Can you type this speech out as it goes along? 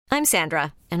I'm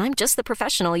Sandra, and I'm just the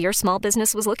professional your small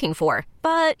business was looking for.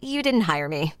 But you didn't hire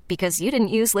me because you didn't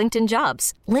use LinkedIn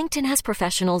Jobs. LinkedIn has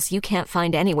professionals you can't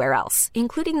find anywhere else,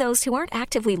 including those who aren't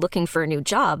actively looking for a new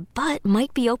job, but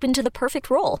might be open to the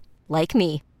perfect role, like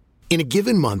me. In a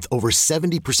given month, over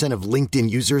 70% of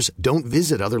LinkedIn users don't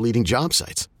visit other leading job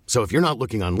sites. So if you're not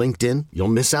looking on LinkedIn, you'll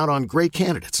miss out on great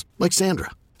candidates like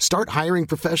Sandra. Start hiring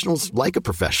professionals like a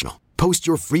professional. Post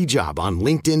your free job on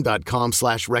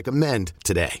linkedin.com/recommend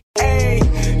today. Hey,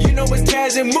 you know it's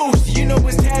Taz and Moose. You know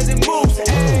it's Taz and Moose.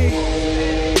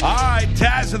 Hey. All right,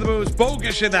 Taz and the Moose.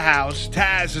 Bogusch in the house.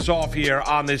 Taz is off here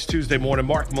on this Tuesday morning.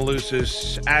 Mark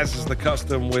Malusis, as is the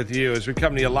custom with you, as we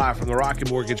come to you live from the Rocket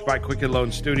Mortgage by Quicken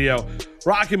Loan Studio.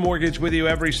 Rocket Mortgage with you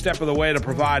every step of the way to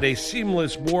provide a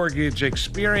seamless mortgage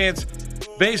experience.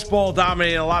 Baseball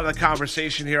dominating a lot of the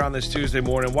conversation here on this Tuesday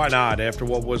morning. Why not? After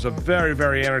what was a very,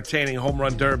 very entertaining home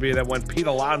run derby that went Pete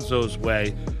Alonso's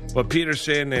way. But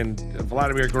Peterson and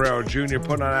Vladimir Guerrero Jr.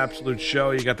 putting on an absolute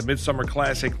show. You got the Midsummer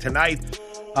Classic tonight.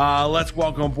 Let's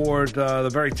welcome aboard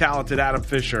the very talented Adam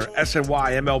Fisher,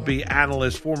 SNY MLB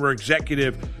analyst, former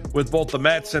executive with both the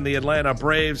Mets and the Atlanta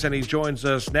Braves, and he joins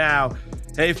us now.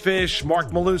 Hey, Fish,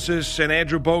 Mark Malusis, and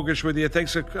Andrew Bogusch with you.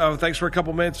 Thanks for a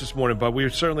couple minutes this morning, bud. We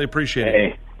certainly appreciate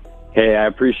it. Hey, I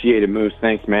appreciate it, Moose.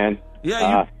 Thanks, man.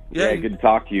 Yeah, good to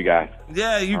talk to you guys.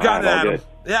 Yeah, you got it, Adam. Good.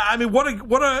 Yeah, I mean,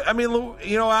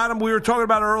 Adam, we were talking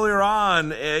about earlier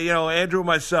on, Andrew and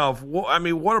myself. It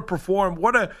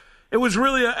was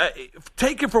really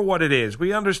take it for what it is.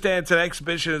 We understand it's an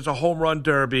exhibition, it's a home run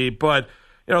derby, but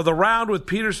the round with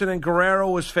Peterson and Guerrero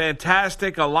was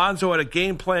fantastic. Alonso had a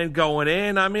game plan going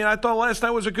in. I mean, I thought last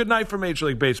night was a good night for Major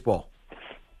League Baseball.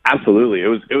 Absolutely.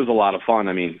 It was a lot of fun.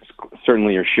 I mean,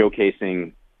 certainly you're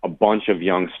showcasing a bunch of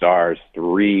young stars,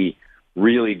 3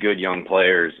 really good young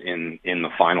players in the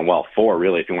final. Well, 4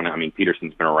 really, if you want to. I mean,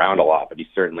 Peterson's been around a lot, but he's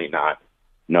certainly not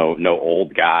no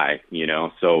old guy,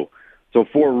 So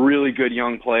 4 really good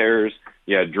young players.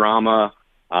 Yeah, drama.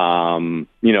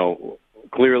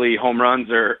 Clearly home runs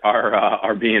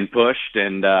are being pushed,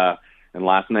 and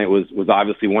last night was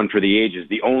obviously one for the ages.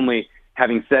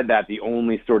 Having said that, the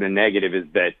only sort of negative is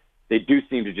that they do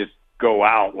seem to just go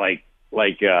out like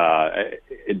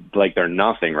they're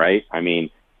nothing, right? I mean,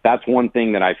 that's one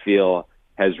thing that I feel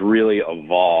has really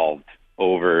evolved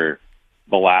over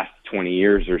the last 20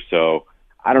 years or so.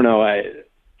 I don't know.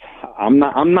 I'm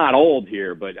not old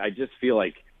here, but I just feel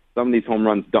like some of these home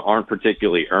runs aren't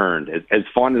particularly earned. As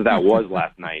fun as that was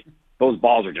last night, those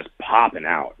balls are just popping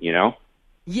out,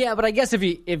 Yeah, but I guess if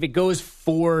it goes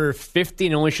 450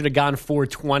 and only should have gone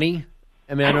 420.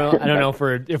 I mean, I don't know if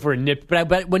we're nip,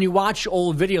 but when you watch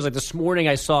old videos, like this morning,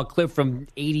 I saw a clip from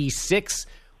 '86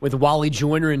 with Wally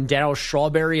Joyner and Darryl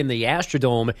Strawberry in the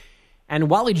Astrodome, and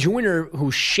Wally Joyner,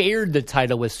 who shared the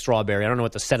title with Strawberry, I don't know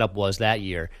what the setup was that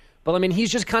year, but I mean,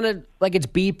 he's just kind of like it's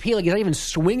BP, like he's not even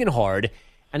swinging hard.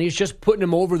 And he's just putting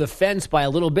him over the fence by a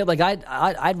little bit. Like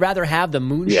I'd rather have the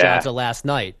moonshots of last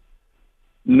night.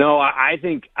 No, I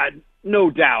think no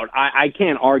doubt. I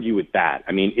can't argue with that.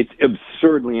 I mean, it's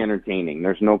absurdly entertaining.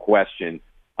 There's no question.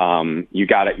 You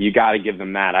got to give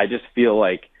them that. I just feel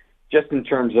like just in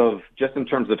terms of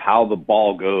how the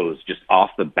ball goes, just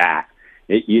off the bat,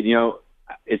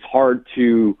 it's hard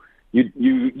to.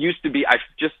 You used to be.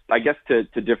 I guess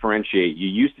to differentiate, you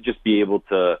used to just be able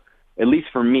to. At least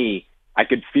for me, I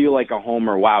could feel like a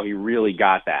homer, wow, he really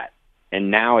got that.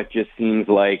 And now it just seems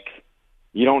like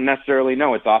you don't necessarily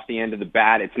know. It's off the end of the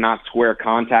bat. It's not square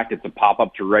contact. It's a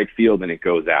pop-up to right field, and it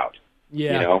goes out.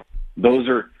 Yeah. Those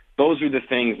are the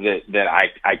things that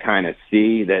I kind of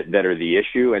see that are the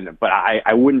issue. But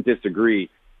I wouldn't disagree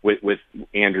with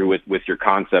Andrew with your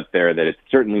concept there that it's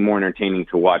certainly more entertaining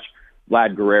to watch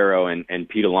Vlad Guerrero and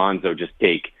Pete Alonso just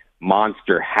take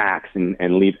monster hacks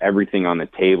and leave everything on the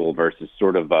table versus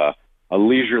sort of a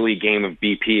leisurely game of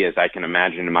BP, as I can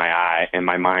imagine in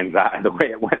my mind's eye, the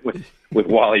way it went with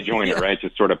Wally Joyner, right?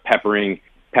 Just sort of peppering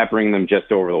them just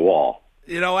over the wall.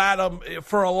 Adam,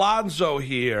 for Alonso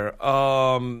here,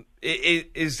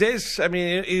 is this? I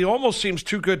mean, it almost seems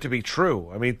too good to be true.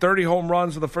 I mean, 30 home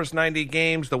runs in the first 90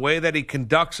 games. The way that he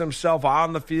conducts himself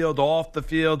on the field, off the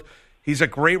field, he's a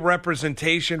great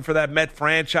representation for that Met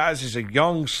franchise. He's a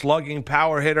young, slugging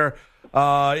power hitter.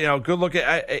 Good look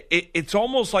at it's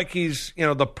almost like he's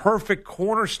the perfect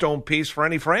cornerstone piece for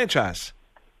any franchise.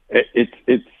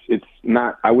 It's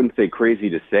not, I wouldn't say crazy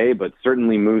to say, but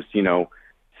certainly Moose,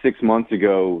 6 months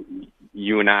ago,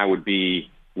 you and I would be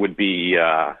pretty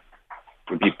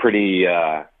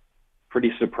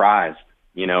surprised.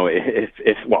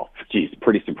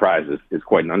 Pretty surprised is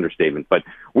quite an understatement. But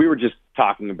we were just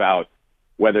talking about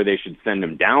whether they should send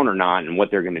him down or not, and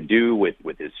what they're going to do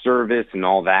with his service and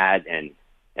all that, and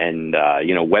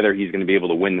whether he's going to be able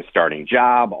to win the starting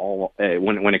job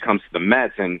when it comes to the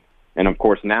Mets, and of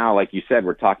course now, like you said,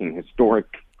 we're talking historic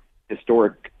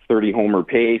 30-homer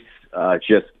pace,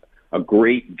 just a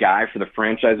great guy for the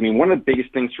franchise. I mean, one of the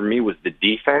biggest things for me was the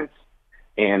defense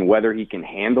and whether he can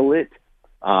handle it.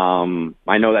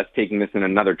 I know that's taking this in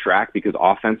another track because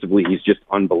offensively he's just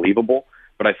unbelievable.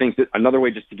 But I think that another way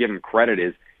just to give him credit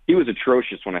is he was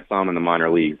atrocious when I saw him in the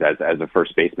minor leagues as a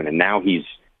first baseman, and now he's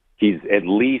at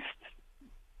least,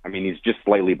 I mean, he's just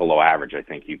slightly below average, I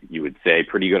think you would say.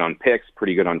 Pretty good on picks,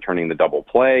 pretty good on turning the double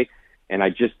play. And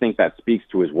I just think that speaks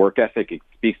to his work ethic. It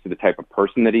speaks to the type of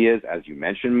person that he is, as you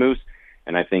mentioned, Moose.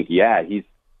 And I think,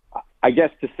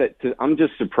 I'm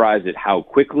just surprised at how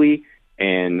quickly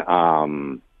and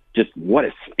just what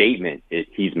a statement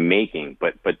he's making.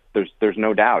 But there's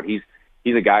no doubt he's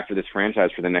a guy for this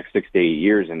franchise for the next 6 to 8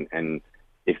 years. And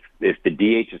if the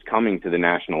DH is coming to the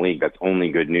National League, that's only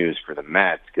good news for the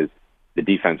Mets because the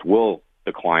defense will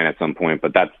decline at some point.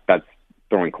 But that's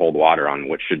throwing cold water on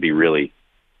what should be really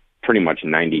pretty much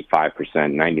 95%,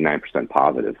 99%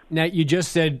 positive. Now, you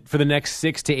just said for the next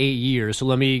 6 to 8 years. So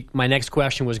my next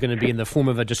question was going to be in the form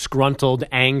of a disgruntled,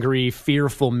 angry,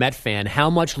 fearful Met fan. How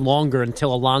much longer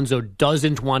until Alonso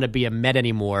doesn't want to be a Met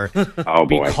anymore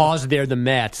because they're the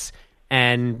Mets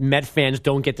and Met fans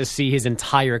don't get to see his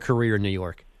entire career in New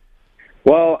York?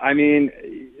 Well, I mean,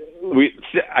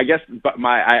 I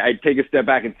take a step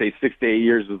back and say 6 to 8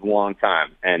 years is a long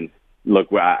time. And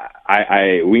look,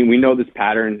 we know this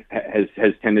pattern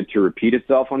has tended to repeat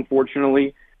itself,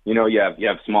 unfortunately. You know, you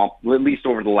have small, at least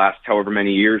over the last however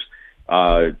many years,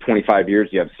 25 years,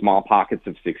 you have small pockets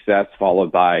of success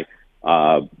followed by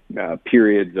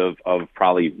periods of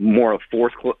probably more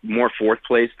fourth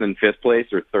place than fifth place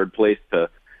or third place to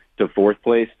fourth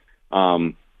place.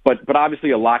 But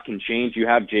obviously a lot can change. You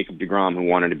have Jacob deGrom, who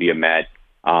wanted to be a Met,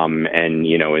 and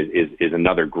is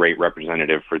another great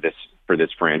representative for this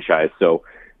franchise. So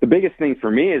the biggest thing for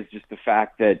me is just the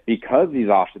fact that because he's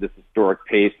off to this historic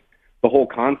pace, the whole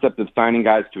concept of signing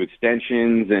guys to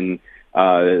extensions and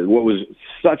what was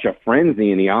such a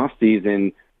frenzy in the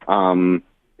offseason,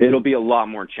 it'll be a lot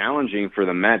more challenging for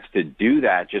the Mets to do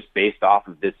that just based off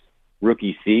of this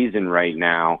rookie season right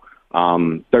now.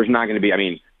 There's not going to be, I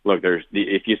mean, look,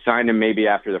 if you signed him maybe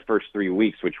after the first 3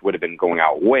 weeks, which would have been going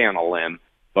out way on a limb,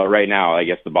 but right now, I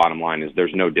guess the bottom line is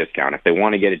there's no discount. If they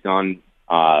want to get it done,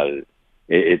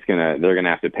 they're gonna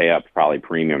have to pay up probably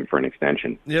premium for an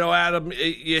extension. You know, Adam,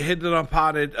 you hit it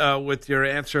upon it with your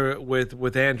answer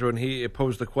with Andrew, and he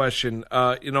posed the question.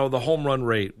 The home run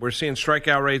rate. We're seeing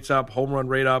strikeout rates up, home run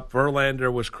rate up.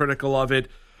 Verlander was critical of it,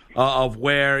 of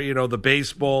where the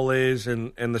baseball is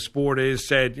and the sport is.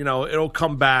 Said it'll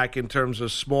come back in terms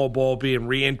of small ball being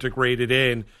reintegrated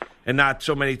in, and not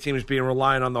so many teams being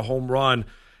reliant on the home run.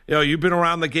 You've been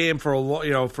around the game for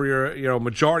for your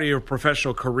majority of your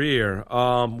professional career,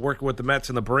 working with the Mets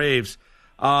and the Braves.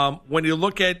 When you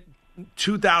look at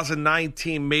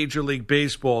 2019 Major League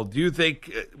Baseball, do you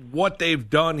think what they've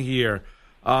done here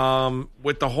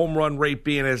with the home run rate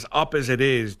being as up as it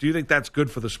is, do you think that's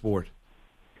good for the sport?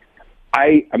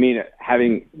 I mean,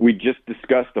 we just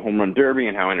discussed the home run derby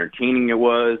and how entertaining it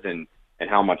was and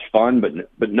how much fun,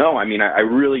 but no, I mean, I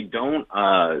really don't.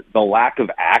 The lack of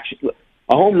action.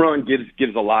 A home run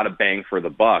gives a lot of bang for the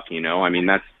buck, I mean,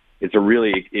 it's a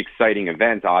really exciting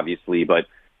event, obviously, but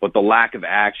the lack of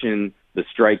action, the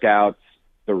strikeouts,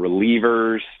 the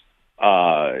relievers,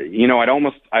 I'd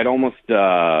almost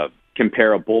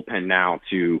compare a bullpen now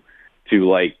to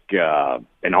like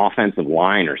an offensive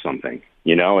line or something.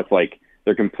 It's like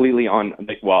they're completely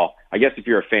well, I guess if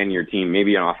you're a fan of your team,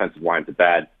 maybe an offensive line's a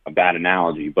bad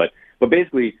analogy, but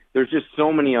basically there's just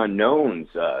so many unknowns,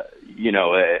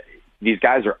 these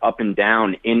guys are up and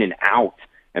down, in and out,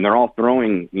 and they're all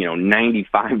throwing,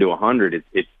 95 to 100.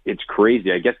 It's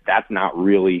crazy. I guess that's not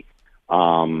really,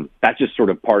 that's just sort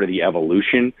of part of the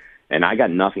evolution. And I got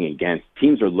nothing against.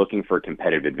 Teams are looking for a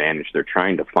competitive advantage. They're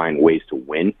trying to find ways to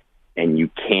win, and you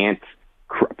can't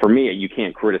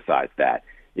criticize that.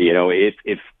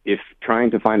 If trying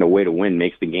to find a way to win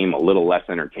makes the game a little less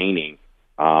entertaining,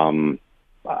 that's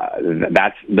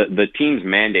the team's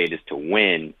mandate is to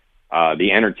win.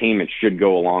 The entertainment should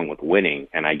go along with winning,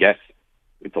 and I guess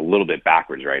it's a little bit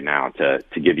backwards right now to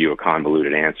give you a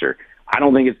convoluted answer. I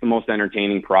don't think it's the most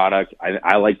entertaining product.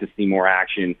 I like to see more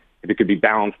action. If it could be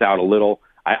balanced out a little,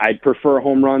 I'd prefer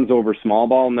home runs over small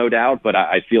ball, no doubt, but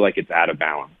I feel like it's out of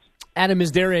balance. Adam,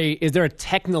 is there a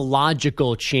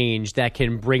technological change that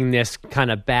can bring this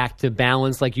kind of back to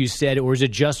balance, like you said, or is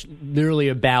it just literally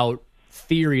about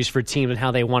theories for teams and how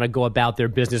they want to go about their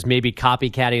business, maybe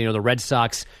copycatting. The Red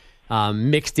Sox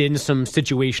mixed in some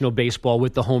situational baseball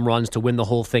with the home runs to win the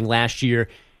whole thing last year.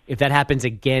 If that happens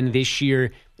again this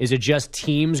year, is it just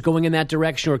teams going in that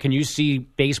direction, or can you see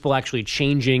baseball actually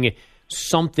changing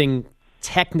something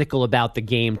technical about the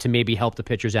game to maybe help the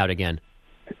pitchers out again?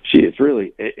 Gee,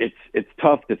 it's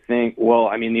tough to think. Well,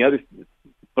 I mean,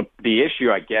 the issue,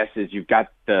 I guess, is you've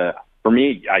got the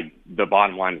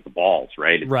bottom line is the balls,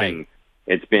 right?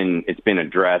 It's been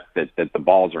addressed that the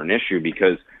balls are an issue,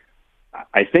 because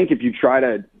I think if you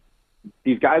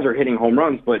these guys are hitting home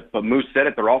runs, but Moose said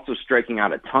it, they're also striking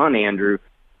out a ton, Andrew.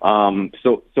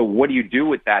 So what do you do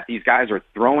with that? These guys are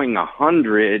throwing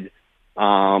 100. You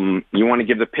want to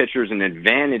give the pitchers an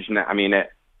advantage. I mean,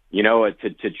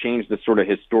 to change the sort of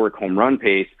historic home run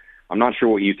pace, I'm not sure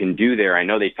what you can do there. I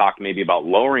know they talked maybe about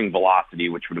lowering velocity,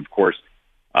 which would, of course,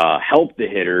 help the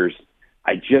hitters.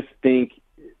 I just think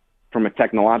from a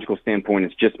technological standpoint,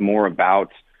 it's just more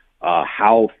about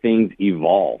how things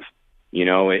evolve.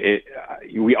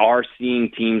 We are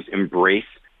seeing teams embrace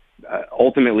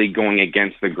ultimately going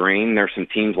against the grain. There's some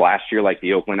teams last year, like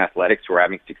the Oakland Athletics, who are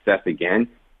having success again,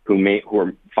 who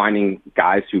are finding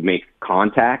guys who make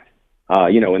contact.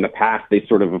 In the past, they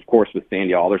sort of course, with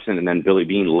Sandy Alderson and then Billy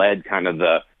Beane led kind of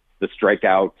the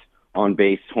strikeout, on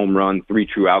base, home run, 3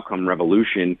 true outcome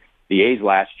revolution. The A's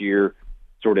last year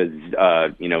sort of,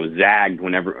 zagged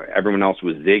whenever everyone else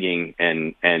was zigging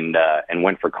and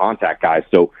went for contact guys.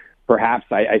 So perhaps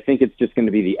I think it's just going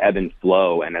to be the ebb and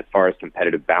flow. And as far as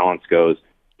competitive balance goes,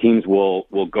 teams will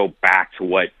go back to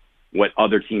what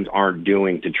other teams aren't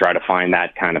doing to try to find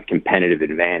that kind of competitive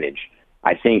advantage.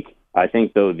 I think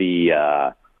though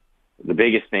the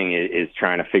biggest thing is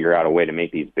trying to figure out a way to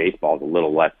make these baseballs a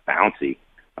little less bouncy.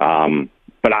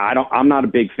 But I'm not a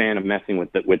big fan of messing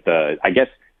with the.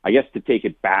 I guess to take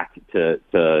it back to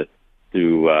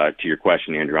your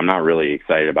question, Andrew, I'm not really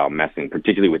excited about messing,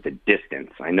 particularly with the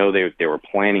distance. I know they were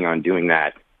planning on doing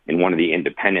that in one of the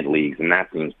independent leagues, and that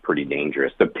seems pretty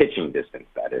dangerous. The pitching distance,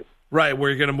 that is. Right, where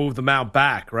you're going to move the mound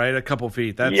back, right, a couple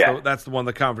feet. That's the one of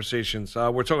the conversations.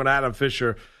 We're talking to Adam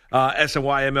Fisher,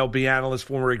 SNY MLB analyst,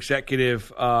 former executive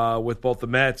with both the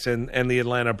Mets and the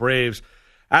Atlanta Braves.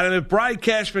 Adam, if Brian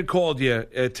Cashman called you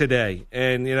today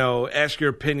and ask your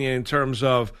opinion in terms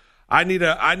of I need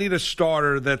a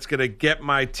starter that's going to get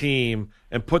my team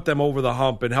and put them over the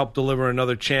hump and help deliver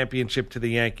another championship to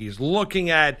the Yankees, looking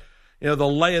at the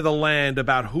lay of the land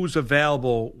about who's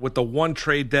available with the one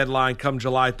trade deadline come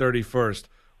July 31st,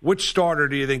 which starter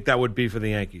do you think that would be for the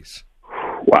Yankees?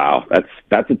 Wow,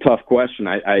 that's a tough question.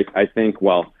 I think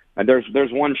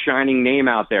there's one shining name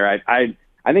out there. I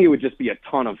think it would just be a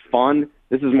ton of fun.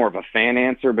 This is more of a fan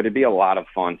answer, but it'd be a lot of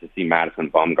fun to see Madison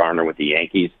Bumgarner with the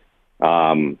Yankees.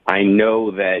 I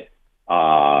know that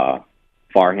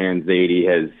Farhan Zaidi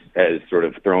has sort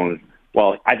of thrown.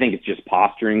 Well, I think it's just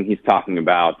posturing. He's talking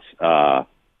about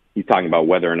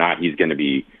whether or not he's going to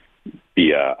be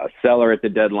a seller at the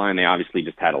deadline. They obviously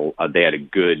just had a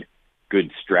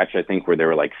good stretch, I think, where they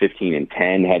were like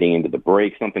 15-10 heading into the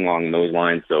break, something along those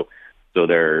lines. So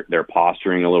they're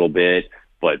posturing a little bit.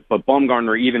 But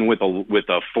Bumgarner, even with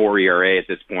a 4 ERA at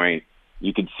this point,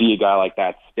 you could see a guy like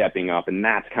that stepping up, and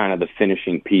that's kind of the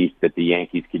finishing piece that the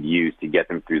Yankees could use to get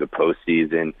them through the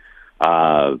postseason.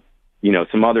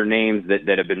 Some other names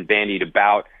that have been bandied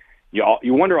about.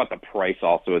 You wonder about the price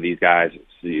also of these guys.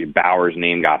 Bauer's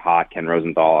name got hot. Ken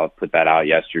Rosenthal put that out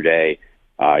yesterday.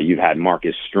 You've had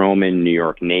Marcus Stroman, New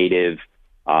York native.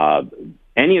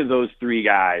 Any of those three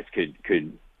guys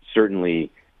could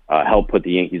certainly help put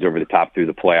the Yankees over the top through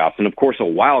the playoffs. And, of course, a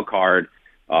wild card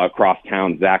across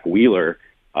town, Zach Wheeler,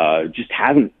 just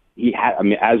hasn't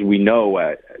 – as we know,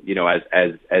 as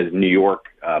New York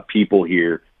people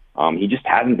here, he just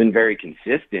hasn't been very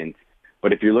consistent.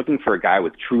 But if you're looking for a guy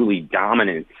with truly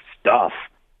dominant stuff,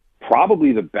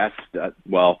 probably the best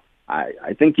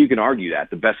I think you can argue that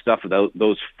the best stuff of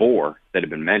those four that have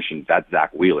been mentioned, that's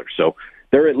Zach Wheeler. So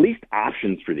there are at least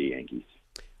options for the Yankees.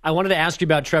 I wanted to ask you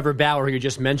about Trevor Bauer, who you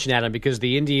just mentioned, Adam, because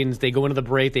the Indians, they go into the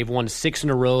break. They've won 6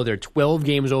 in a row. They're 12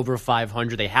 games over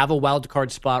 500. They have a wild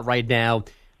card spot right now.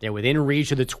 They're within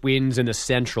reach of the Twins in the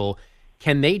Central.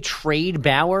 Can they trade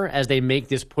Bauer as they make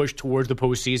this push towards the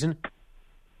postseason?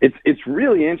 It's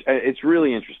really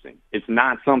interesting. It's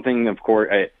not something, of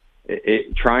course,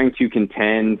 trying to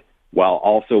contend while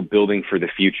also building for the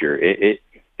future.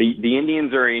 The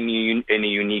Indians are in a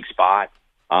unique spot.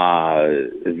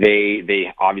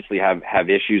 They obviously have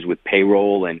issues with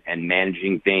payroll and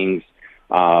managing things.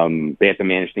 They have to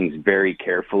manage things very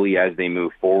carefully as they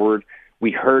move forward.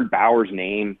 We heard Bauer's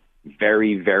name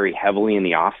very, very heavily in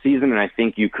the offseason, and I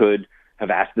think you could have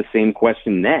asked the same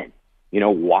question then.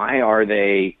 Why are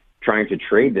they trying to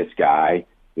trade this guy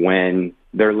when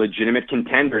they're legitimate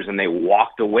contenders and they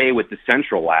walked away with the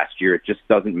Central last year? It just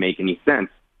doesn't make any sense.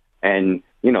 And,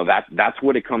 that's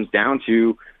what it comes down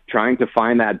to, trying to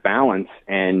find that balance.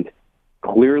 And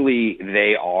clearly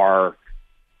they're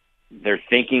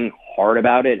thinking hard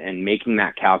about it and making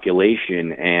that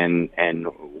calculation and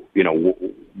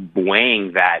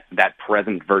weighing that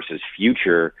present versus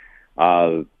future.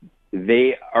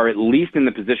 They are at least in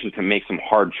the position to make some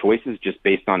hard choices just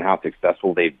based on how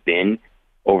successful they've been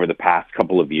over the past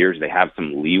couple of years. They have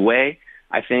some leeway,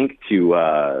 I think,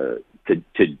 to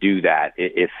do that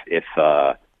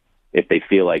if they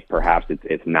feel like perhaps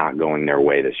it's not going their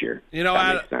way this year.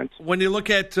 That makes sense. When you look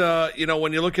at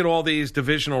all these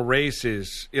divisional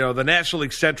races, the National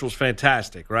League Central is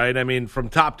fantastic, right? I mean, from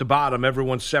top to bottom,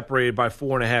 everyone's separated by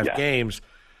 4.5 games.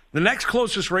 The next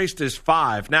closest race is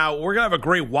 5. Now, we're going to have a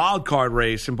great wild card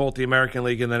race in both the American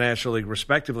League and the National League,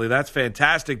 respectively. That's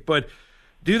fantastic. But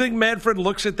do you think Manfred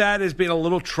looks at that as being a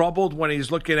little troubled when he's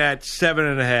looking at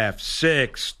 7.5,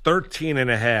 6,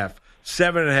 13.5,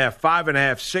 7.5, 5.5,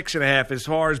 6.5, as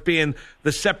far as being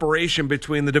the separation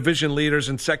between the division leaders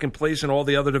in second place and all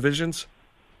the other divisions?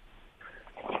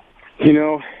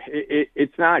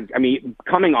 It's not. I mean,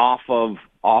 coming off of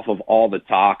all the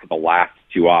talk the last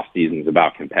 2 off seasons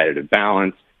about competitive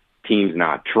balance, teams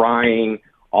not trying,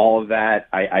 all of that,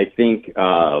 I think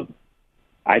it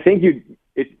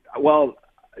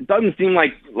doesn't seem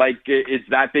like it's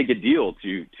that big a deal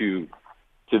to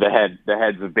the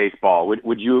heads of baseball.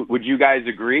 Would you guys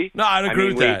agree? No, I'd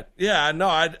agree with that. Yeah, no,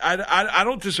 I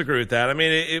don't disagree with that. I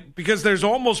mean, because there's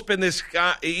almost been this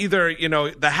either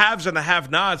the haves and the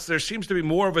have-nots. There seems to be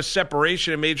more of a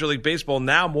separation in Major League Baseball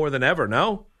now more than ever.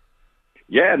 No.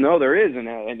 Yeah, no, there is, and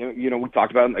we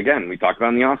talked about in the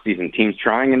offseason, teams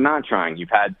trying and not trying. You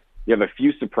have a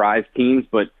few surprise teams,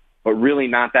 but really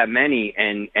not that many,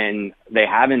 and they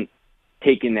haven't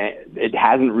taken that. It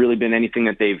hasn't really been anything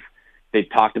that they've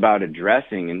talked about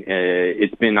addressing, and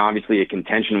it's been obviously a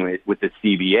contention with the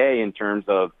CBA in terms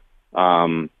of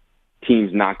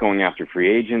teams not going after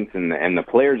free agents and the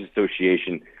Players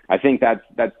Association. I think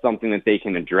that's something that they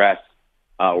can address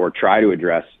or try to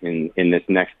address in this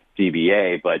next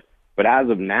CBA, but as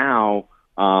of now,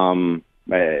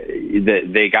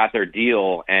 they got their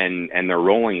deal and they're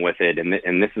rolling with it,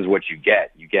 and this is what you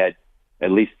get. You get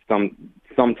at least some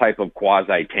type of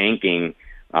quasi tanking,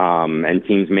 and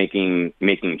teams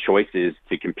making choices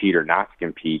to compete or not to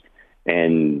compete.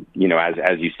 And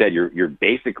as you said, you're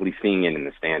basically seeing it in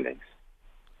the standings.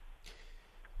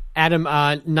 Adam,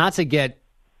 not to get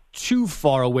too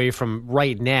far away from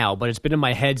right now, but it's been in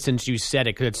my head since you said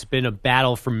it, because it's been a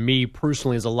battle for me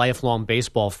personally as a lifelong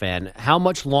baseball fan. How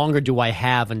much longer do I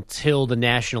have until the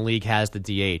National League has the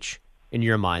DH, in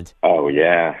your mind? Oh,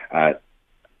 yeah.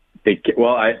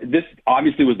 This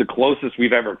obviously was the closest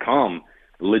we've ever come,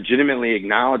 legitimately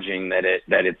acknowledging that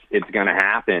it's going to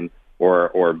happen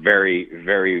or very,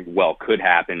 very well could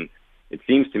happen. It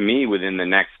seems to me within the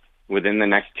next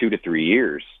 2 to 3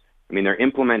 years. I mean, they're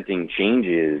implementing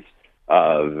changes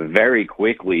very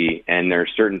quickly, and there are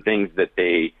certain things that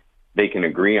they can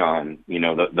agree on.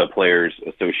 The Players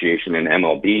Association and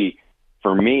MLB.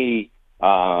 For me,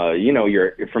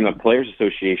 you're from the Players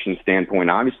Association standpoint.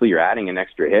 Obviously, you're adding an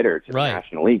extra hitter to the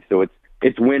National League, so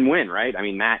it's win-win, right? I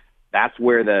mean, that's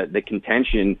where the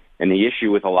contention and the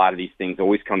issue with a lot of these things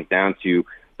always comes down to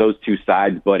those two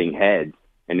sides butting heads,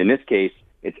 and in this case,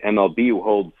 it's MLB who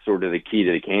holds sort of the key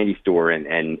to the candy store, and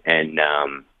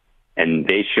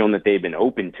they've shown that they've been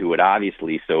open to it,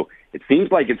 obviously. So it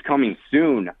seems like it's coming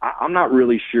soon. I'm not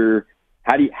really sure.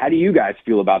 How do you guys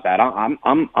feel about that?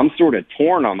 I'm sort of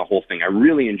torn on the whole thing. I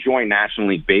really enjoy National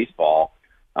League Baseball,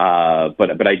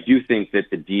 but I do think that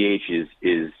the DH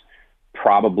is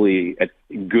probably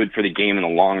good for the game in the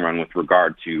long run with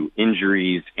regard to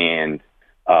injuries and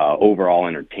overall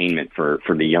entertainment for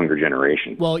the younger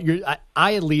generation. Well,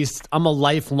 I'm a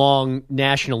lifelong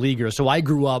National Leaguer, so I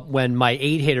grew up when my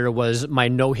 8-hitter was my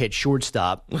no-hit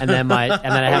shortstop, and then I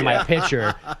had my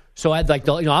pitcher. So I'd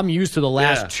I'm used to the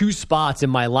last 2 spots in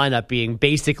my lineup being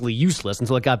basically useless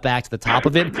until it got back to the top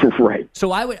of it. Right.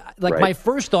 So I would my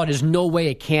first thought is no way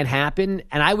it can't happen,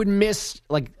 and I would miss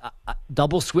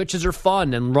double switches are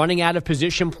fun, and running out of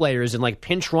position players, and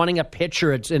pinch running a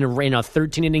pitcher in a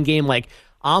 13-inning game.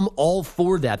 I'm all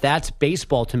for that. That's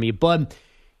baseball to me. But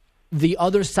the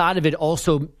other side of it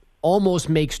also almost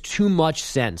makes too much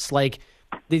sense.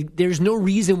 There's no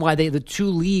reason why the two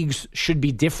leagues should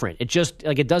be different. It just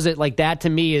it does it that to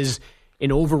me is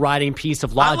an overriding piece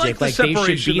of logic. They should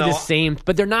be the same,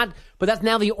 but they're not. But that's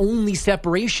now the only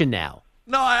separation now.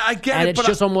 No, I get and it. it's but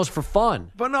just almost for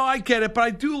fun. But no, I get it. But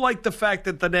I do like the fact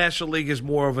that the National League is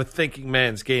more of a thinking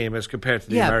man's game as compared to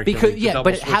the American League.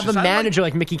 But have a manager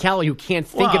like Mickey Callaway who can't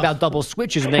think about double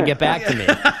switches and then get back to me.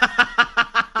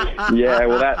 Yeah,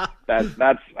 well,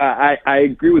 that's I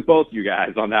agree with both you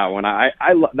guys on that one. I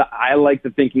like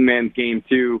the thinking man's game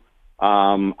too.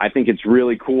 I think it's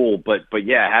really cool, but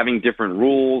yeah, having different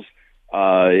rules,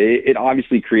 it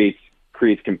obviously creates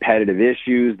competitive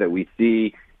issues that we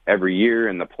see every year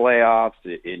in the playoffs,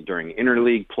 during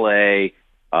interleague play.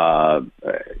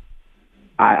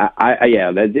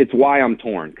 It's why I'm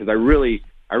torn, because I really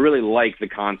like the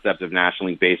concept of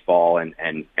National League Baseball and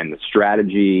the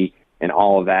strategy and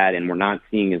all of that, and we're not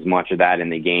seeing as much of that in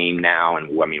the game now.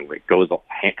 And I mean, it goes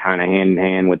kind of hand in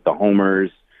hand with the homers,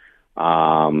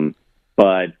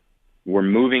 but we're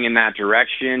moving in that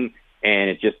direction, and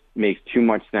it just makes too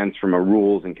much sense from a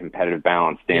rules and competitive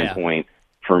balance standpoint. Yeah.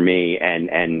 For me,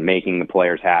 and making the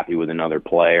players happy with another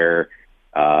player.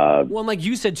 Well, like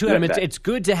you said, too, Adam, it's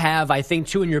good to have, I think,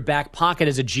 too, in your back pocket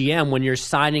as a GM when you're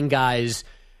signing guys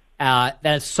that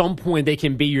at some point they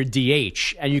can be your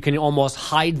DH, and you can almost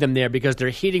hide them there because their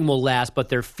hitting will last, but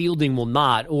their fielding will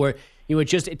not. Or, it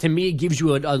just, to me, it gives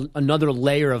you another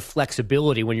layer of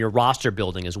flexibility when you're roster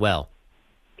building as well.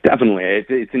 Definitely.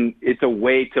 It's a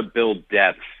way to build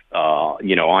depth.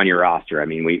 On your roster. I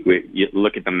mean, you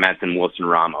look at the Mets and Wilson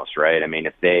Ramos, right? I mean,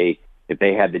 if they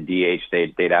had the DH,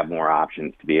 they'd have more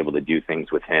options to be able to do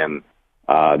things with him.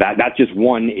 That's just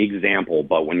one example.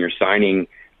 But when you're signing,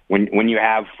 when you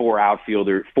have four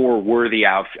worthy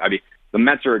outfielders, I mean, the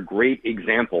Mets are a great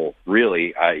example,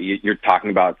 really. You're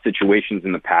talking about situations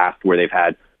in the past where they've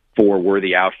had four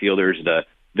worthy outfielders.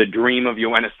 The dream of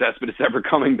Yoenis Cespedes ever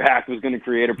coming back was going to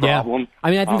create a problem. Yeah.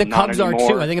 I mean, I think the Cubs are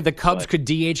too. I think if the Cubs could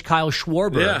DH Kyle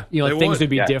Schwarber, things would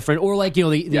be different. Or like,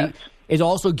 it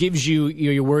also gives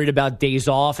you're worried about days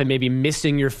off and maybe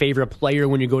missing your favorite player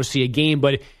when you go to see a game.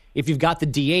 But if you've got the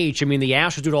DH, I mean, the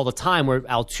Astros do it all the time where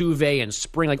Altuve and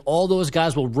Spring, like all those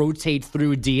guys will rotate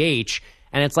through DH,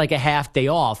 and it's like a half day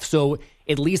off. So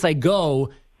at least I go,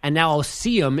 and now I'll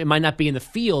see him. It might not be in the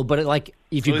field, but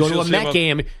if you go to a Met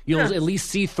game, you'll at least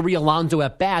see 3 Alonso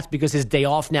at bats because his day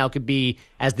off now could be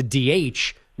as the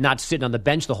DH, not sitting on the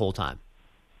bench the whole time.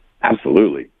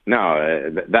 Absolutely,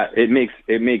 no. That it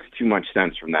makes too much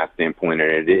sense from that standpoint,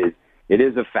 and it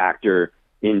is a factor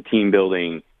in team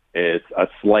building. It's a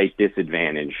slight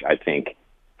disadvantage, I think,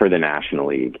 for the National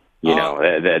League.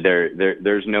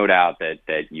 There's no doubt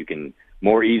that you can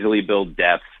more easily build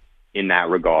depth in that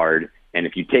regard. And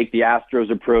if you take the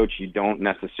Astros approach, you don't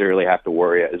necessarily have to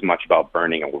worry as much about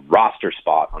burning a roster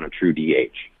spot on a true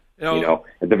DH.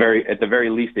 At the very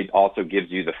least, it also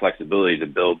gives you the flexibility to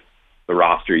build the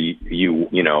roster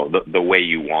the way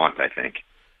you want, I think.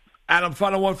 Adam,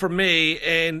 final one for me,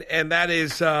 and that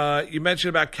is you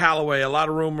mentioned about Callaway. A lot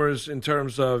of rumors in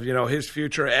terms of his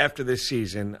future after this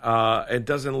season. It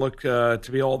doesn't look to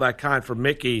be all that kind for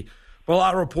Mickey, but a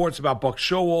lot of reports about Buck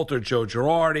Showalter, Joe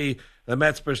Girardi. The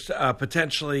Mets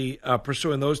potentially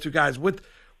pursuing those two guys with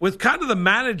kind of the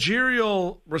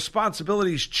managerial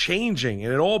responsibilities changing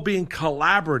and it all being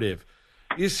collaborative.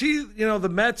 You see, the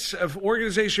Mets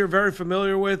organization you're very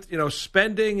familiar with,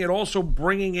 spending and also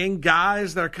bringing in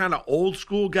guys that are kind of old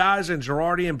school guys and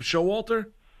Girardi and Showalter.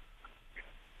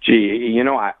 Gee,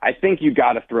 I think you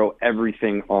got to throw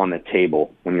everything on the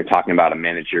table when you're talking about a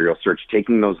managerial search,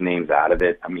 taking those names out of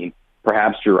it. I mean,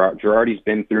 perhaps Girardi's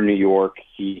been through New York.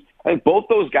 I think both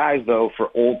those guys, though,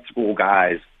 for old school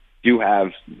guys, do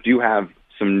have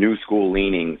some new school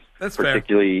leanings. That's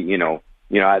particularly, fair.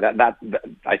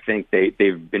 I think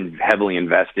they've been heavily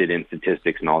invested in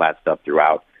statistics and all that stuff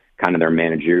throughout kind of their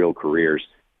managerial careers.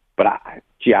 But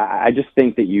I just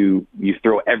think that you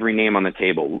throw every name on the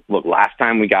table. Look, last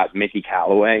time we got Mickey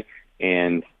Callaway,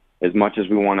 and as much as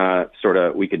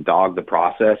we could dog the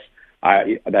process.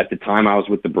 At the time I was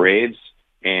with the Braves,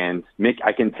 and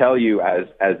I can tell you as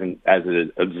an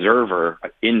observer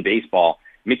in baseball,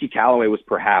 Mickey Callaway was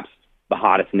perhaps the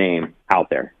hottest name out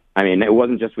there. I mean, it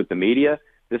wasn't just with the media.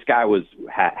 This guy was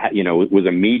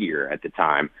a meteor at the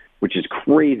time, which is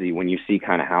crazy when you see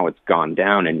kind of how it's gone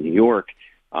down in New York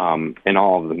and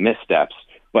all of the missteps.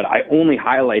 But I only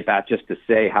highlight that just to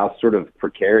say how sort of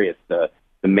precarious the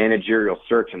managerial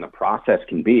search and the process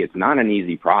can be. It's not an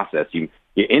easy process. You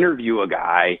interview a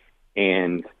guy,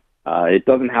 and it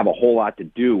doesn't have a whole lot to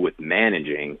do with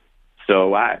managing.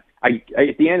 So at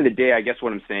the end of the day, I guess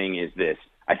what I'm saying is this.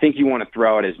 I think you want to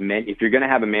throw out if you're going to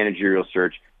have a managerial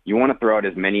search, you want to throw out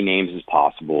as many names as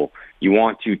possible. You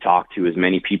want to talk to as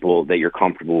many people that you're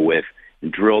comfortable with,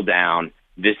 drill down.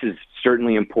 This is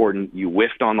certainly important. You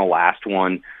whiffed on the last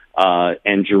one.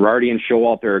 And Girardi and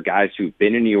Showalter are guys who've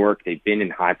been in New York. They've been in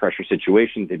high pressure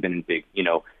situations. They've been in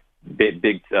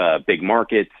big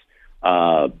markets.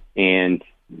 And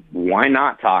why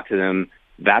not talk to them?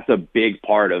 That's a big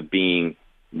part of being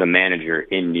the manager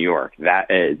in New York.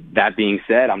 That being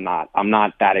said, I'm not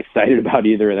that excited about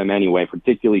either of them anyway,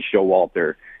 particularly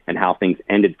Showalter and how things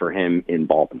ended for him in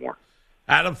Baltimore.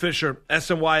 Adam Fisher,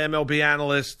 SNY MLB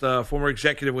analyst, former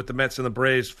executive with the Mets and the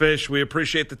Braves. Fish, we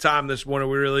appreciate the time this morning.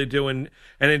 We really do, and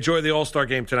enjoy the All-Star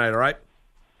game tonight, all right?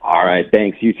 All right,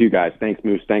 thanks. You too, guys. Thanks,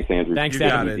 Moose. Thanks, Andrew. Thanks,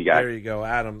 Adam. Easy, guys. There you go,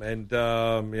 Adam. And,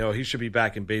 he should be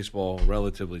back in baseball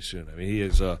relatively soon. I mean, he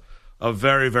is a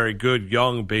very, very good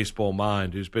young baseball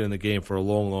mind who's been in the game for a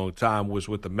long, long time, was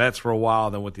with the Mets for a while,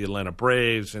 then with the Atlanta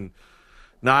Braves, and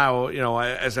now,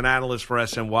 as an analyst for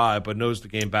SNY, but knows the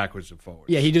game backwards and forwards.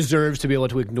 Yeah, he deserves to be able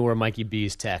to ignore Mikey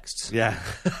B's texts. Yeah.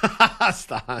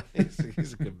 Stop. He's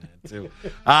a good man, too.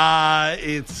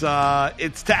 It's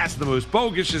Taz the Moose.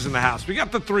 Bogusch is in the house. We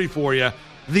got the 3 for you.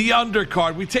 The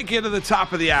undercard. We take you to the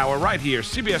top of the hour right here,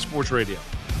 CBS Sports Radio.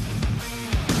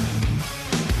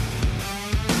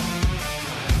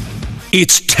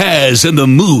 It's Taz and the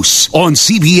Moose on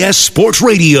CBS Sports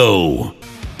Radio.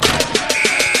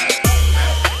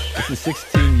 This is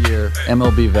 16-year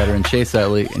MLB veteran Chase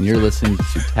Utley, and you're listening to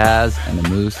Taz and the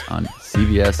Moose on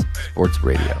CBS Sports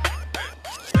Radio.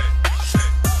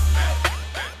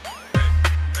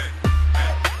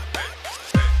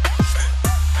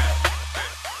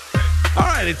 All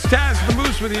right, it's Taz and the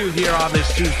Moose with you here on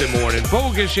this Tuesday morning.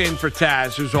 Bogusch in for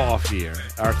Taz, who's off here.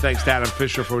 Our thanks to Adam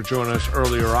Fisher for joining us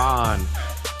earlier on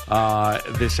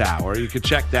this hour. You can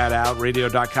check that out,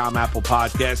 radio.com, Apple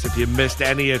Podcasts. If you missed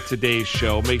any of today's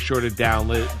show, make sure to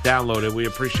download it. We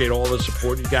appreciate all the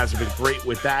support. You guys have been great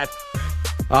with that.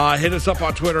 Hit us up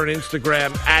on Twitter and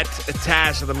Instagram at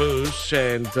Taz and the Moose,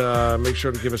 and make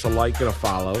sure to give us a like and a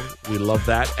follow. We love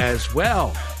that as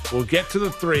well. We'll get to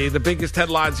the 3, the biggest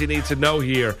headlines you need to know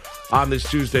here on this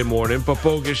Tuesday morning. But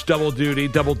Bogusch, double duty,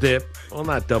 double dip. Well,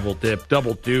 not double dip,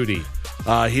 double duty.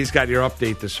 He's got your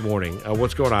update this morning.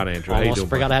 What's going on, Andrew? Almost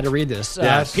forgot how to read this.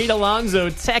 Yes. Pete Alonso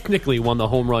technically won the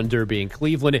home run derby in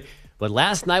Cleveland, but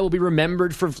last night will be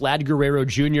remembered for Vlad Guerrero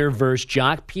Jr. versus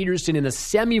Jock Peterson in the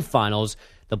semifinals.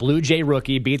 The Blue Jay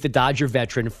rookie beat the Dodger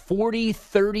veteran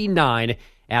 40-39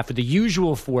 after the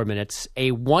usual 4 minutes,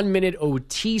 a 1-minute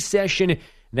OT session,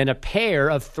 then a pair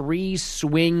of 3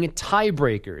 swing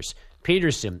tiebreakers.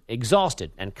 Peterson,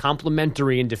 exhausted and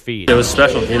complimentary in defeat. It was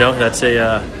special, That's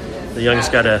the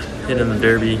youngest got a hit in the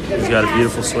Derby. He's got a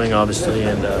beautiful swing, obviously,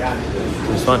 and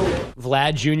it was fun.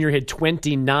 Vlad Jr. hit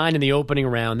 29 in the opening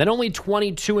round, then only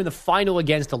 22 in the final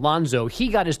against Alonso. He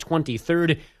got his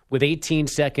 23rd with 18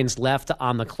 seconds left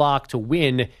on the clock to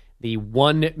win the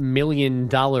 $1 million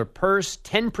purse,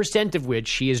 10% of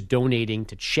which he is donating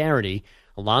to charity.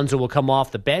 Alonso will come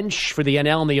off the bench for the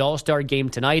NL in the All-Star game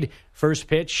tonight. First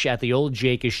pitch at the Old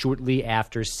Jake is shortly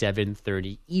after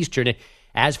 7:30 Eastern.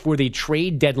 As for the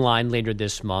trade deadline later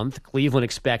this month, Cleveland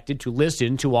expected to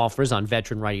listen to offers on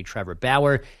veteran righty Trevor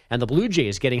Bauer, and the Blue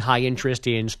Jays getting high interest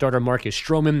in starter Marcus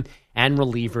Stroman and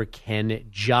reliever Ken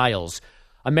Giles.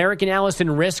 American Allison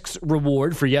Risk's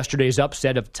reward for yesterday's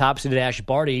upset of top-seeded Ash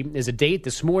Barty is a date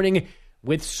this morning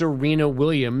with Serena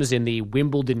Williams in the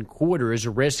Wimbledon quarters.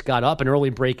 Risk got up an early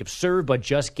break of serve, but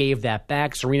just gave that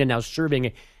back. Serena now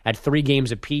serving at 3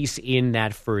 games apiece in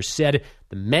that first set.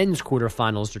 The men's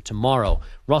quarterfinals are tomorrow.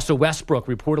 Russell Westbrook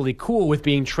reportedly cool with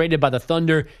being traded by the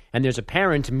Thunder, and there's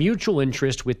apparent mutual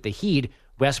interest with the Heat.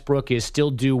 Westbrook is still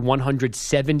due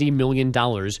 $170 million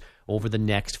over the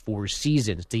next 4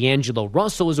 seasons. D'Angelo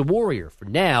Russell is a Warrior for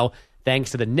now,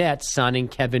 thanks to the Nets signing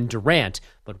Kevin Durant.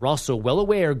 But Russell, well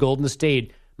aware Golden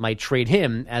State might trade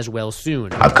him as well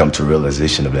soon. I've come to a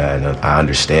realization of that, and I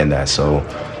understand that. So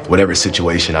whatever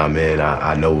situation I'm in,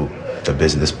 I know the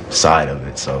business side of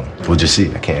it. So we'll just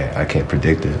see. I can't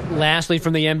predict it. Lastly,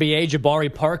 from the NBA,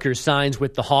 Jabari Parker signs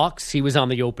with the Hawks. He was on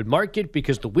the open market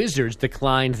because the Wizards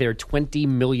declined their $20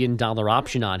 million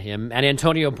option on him. And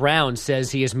Antonio Brown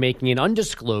says he is making an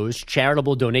undisclosed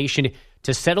charitable donation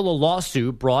to settle a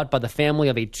lawsuit brought by the family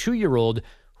of a 2-year-old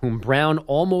whom Brown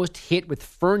almost hit with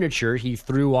furniture he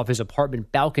threw off his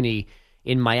apartment balcony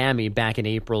in Miami back in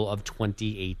April of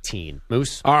 2018.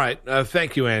 Moose? All right.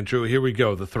 Thank you, Andrew. Here we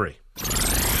go, the 3.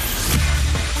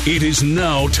 It is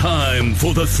now time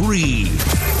for the 3.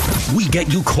 We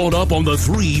get you caught up on the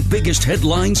 3 biggest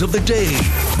headlines of the day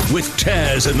with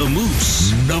Taz and the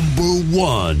Moose. Number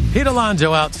 1. Pete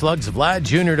Alonso outslugs Vlad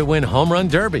Jr. to win home run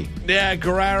derby. Yeah,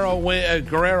 Guerrero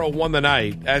won the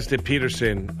night, as did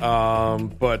Peterson.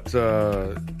 But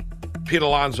Pete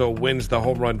Alonso wins the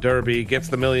home run derby, gets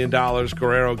the $1 million.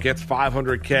 Guerrero gets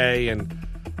 $500K and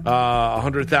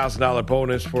 $100,000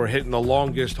 bonus for hitting the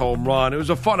longest home run. It was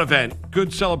a fun event.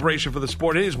 Good celebration for the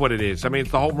sport. It is what it is. I mean,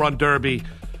 it's the home run derby.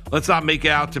 Let's not make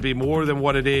it out to be more than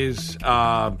what it is.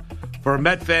 For a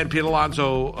Met fan, Pete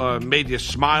Alonso made you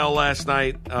smile last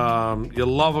night. You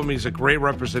love him. He's a great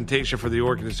representation for the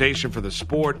organization, for the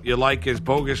sport. You like, as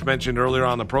Bogus mentioned earlier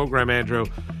on the program, Andrew,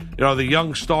 the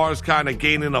young stars kind of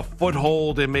gaining a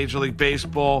foothold in Major League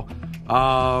Baseball.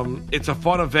 It's a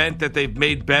fun event that they've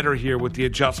made better here with the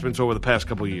adjustments over the past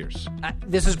couple of years.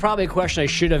 This is probably a question I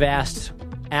should have asked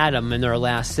Adam in our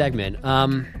last segment.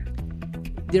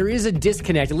 There is a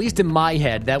disconnect, at least in my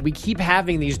head, that we keep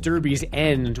having these derbies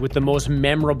end with the most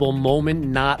memorable moment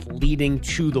not leading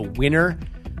to the winner.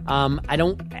 I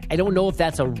don't know if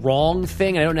that's a wrong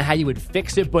thing. I don't know how you would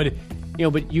fix it, but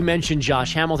you mentioned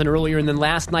Josh Hamilton earlier, and then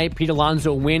last night Pete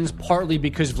Alonso wins partly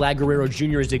because Vlad Guerrero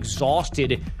Jr. is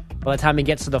exhausted by the time he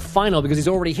gets to the final because he's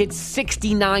already hit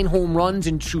 69 home runs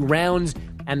in 2 rounds,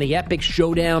 and the epic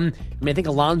showdown. I think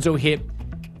Alonso hit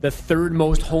the 3rd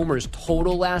most homers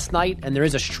total last night, and there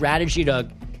is a strategy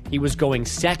he was going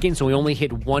second, so he only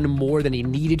hit 1 more than he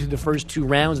needed to the first 2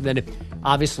 rounds, and then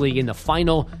obviously in the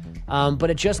final.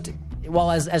 But it just, while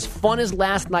as fun as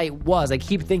last night was, I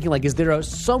keep thinking, is there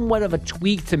somewhat of a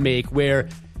tweak to make where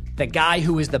the guy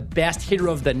who is the best hitter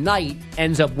of the night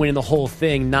ends up winning the whole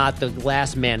thing, not the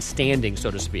last man standing,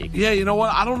 so to speak? Yeah, you know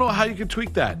what? I don't know how you can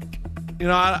tweak that.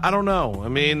 I don't know. I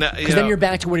mean, because then you're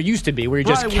back to what it used to be, where you're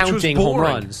just counting home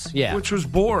runs. Yeah, which was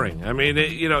boring. I mean,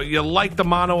 you like the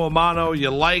mano a mano. You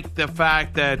like the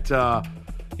fact that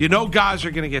guys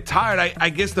are going to get tired. I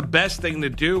guess the best thing to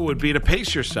do would be to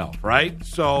pace yourself, right?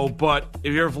 So, but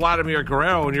if you're Vladimir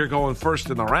Guerrero and you're going first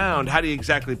in the round, how do you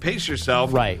exactly pace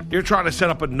yourself? Right. You're trying to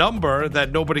set up a number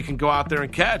that nobody can go out there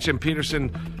and catch, and Peterson,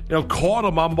 caught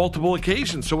him on multiple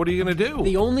occasions. So what are you going to do?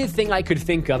 The only thing I could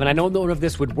think of, and I don't know if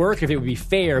this would work, if it would be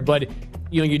fair, but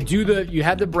you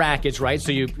have the brackets, right?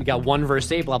 So you got 1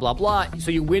 versus 8, blah, blah, blah. So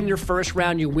you win your first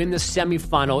round, you win the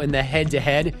semifinal in the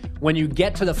head-to-head. When you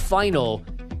get to the final,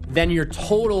 then your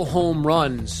total home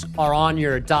runs are on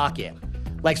your docket.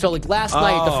 Last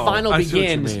night, the final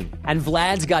begins, and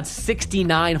Vlad's got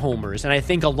 69 homers, and I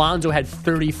think Alonso had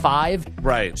 35.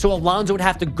 Right. So Alonso would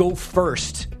have to go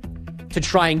first to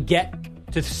try and get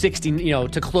to 60,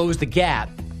 to close the gap,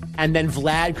 and then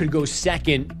Vlad could go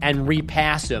second and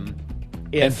repass him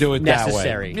if and do it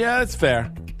necessary. That way. Yeah, that's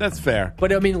fair. That's fair.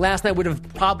 But last night would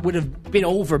have been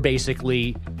over.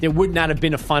 Basically, there would not have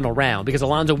been a final round because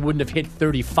Alonso wouldn't have hit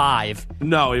 35.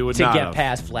 No, he would not to get have.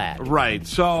 Past Vlad. Right.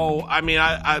 So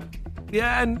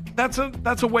and that's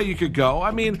a way you could go.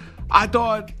 I mean, I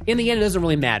thought in the end it doesn't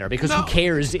really matter because who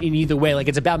cares in either way?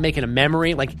 It's about making a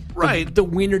memory. Right. The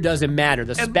winner doesn't matter.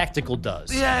 The spectacle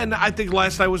does. Yeah, and I think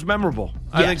last night was memorable.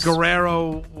 Yes.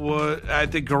 I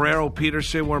think Guerrero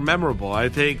Peterson were memorable. I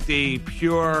think the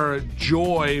pure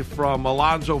joy from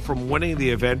Alonso from winning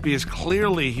the event, because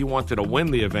clearly he wanted to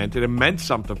win the event and it meant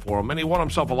something for him, and he won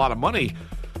himself a lot of money,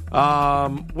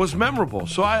 was memorable.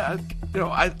 So I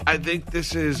think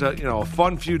this is a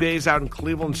fun few days out in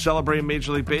Cleveland celebrating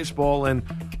Major League Baseball, and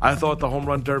I thought the home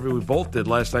run derby we both did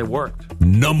last night worked.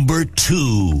 Number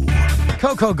 2.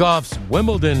 Coco Gauff's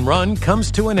Wimbledon run comes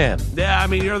to an end. Yeah, I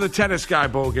mean, you're the tennis guy,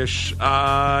 Bogus.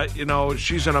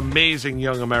 She's an amazing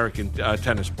young American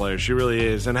tennis player. She really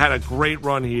is, and had a great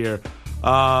run here.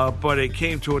 But it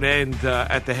came to an end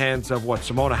at the hands of,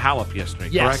 Simona Halep yesterday,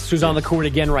 yes, correct? Who's on the court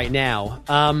again right now.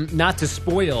 Not to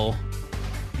spoil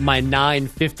my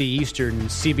 9:50 Eastern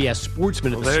CBS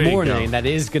Sportsman this morning that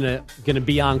is gonna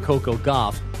be on Coco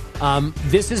Gauff.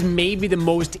 This is maybe the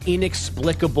most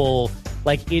inexplicable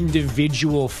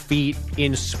individual feat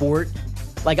in sport.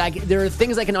 There are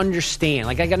things I can understand.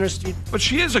 I can understand. But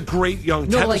she is a great young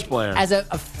tennis player. As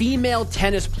a female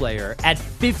tennis player at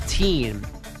 15,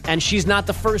 and she's not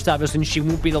the first, obviously, and she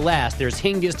won't be the last. There's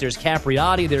Hingis, there's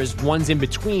Capriati, there's ones in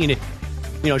between.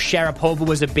 Sharapova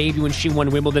was a baby when she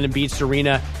won Wimbledon and beat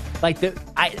Serena. I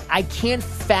can't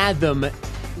fathom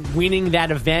winning that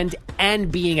event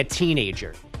and being a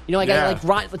teenager.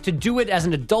 To do it as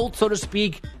an adult, so to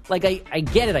speak. I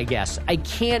get it, I guess. I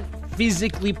can't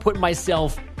physically put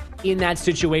myself in that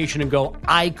situation and go,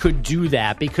 I could do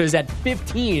that, because at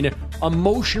 15,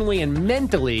 emotionally and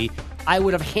mentally, I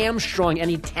would have hamstrung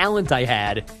any talent I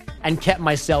had and kept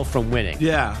myself from winning.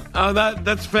 Yeah,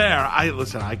 that's fair.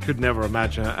 I could never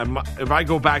imagine it. If I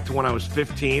go back to when I was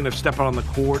 15, of stepping on the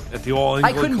court at the All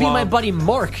England I couldn't Club, be my buddy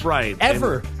Mark, right?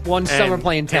 Ever one summer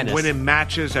playing tennis, and winning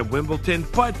matches at Wimbledon.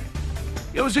 But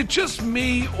is it just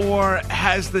me, or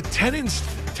has the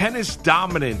tennis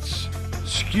dominance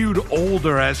skewed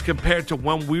older as compared to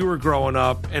when we were growing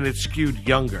up, and it's skewed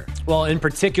younger. Well, in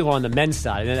particular on the men's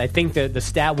side. And I think that the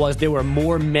stat was there were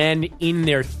more men in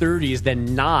their 30s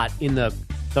than not in the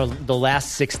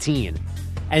last 16.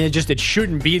 And it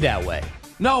shouldn't be that way.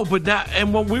 No, but now,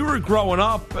 and when we were growing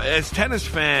up as tennis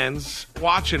fans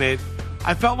watching it,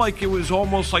 I felt like it was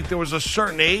almost like there was a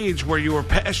certain age where you were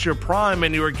past your prime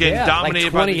and you were getting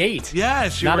dominated. Like 28.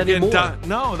 Yes, you not were getting anymore.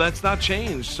 No, that's not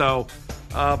changed. So,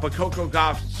 but Coco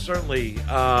Gauff certainly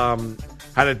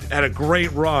had a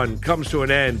great run. Comes to an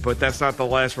end, but that's not the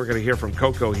last we're going to hear from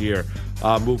Coco here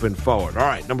moving forward. All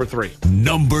right, number 3.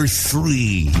 Number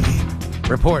 3.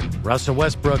 Report, Russell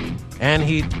Westbrook and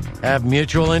Heat have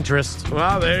mutual interest.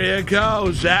 Well, there you go,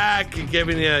 Zach,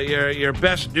 giving you your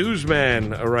best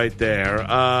newsman right there.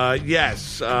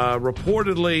 Yes,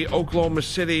 reportedly, Oklahoma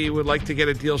City would like to get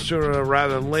a deal sooner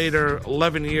rather than later.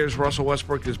 11 years, Russell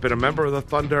Westbrook has been a member of the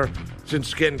Thunder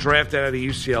since getting drafted out of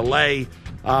UCLA.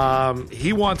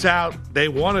 He wants out. They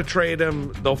want to trade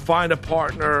him. They'll find a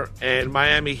partner, and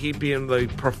Miami Heat being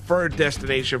the preferred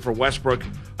destination for Westbrook.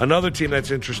 Another team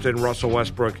that's interested in Russell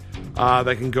Westbrook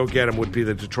that can go get him would be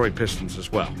the Detroit Pistons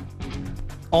as well.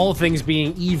 All things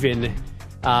being even,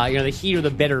 the Heat are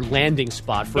the better landing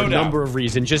spot for a number of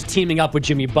reasons. Just teaming up with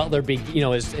Jimmy Butler,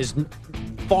 is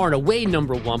far and away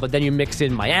number one. But then you mix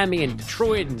in Miami and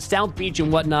Detroit and South Beach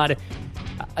and whatnot.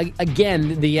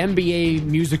 Again, the NBA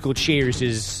musical chairs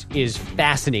is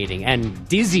fascinating and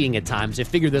dizzying at times to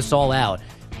figure this all out.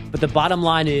 But the bottom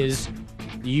line is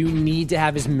you need to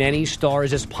have as many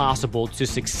stars as possible to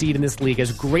succeed in this league.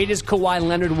 As great as Kawhi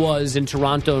Leonard was in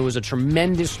Toronto, it was a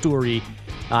tremendous story.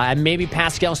 And maybe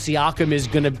Pascal Siakam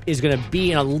is gonna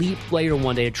be an elite player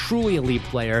one day, a truly elite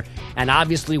player. And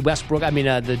obviously Westbrook,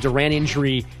 the Durant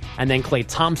injury and then Klay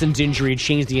Thompson's injury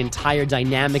changed the entire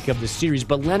dynamic of the series.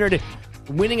 But Leonard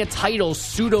winning a title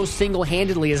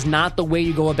single-handedly is not the way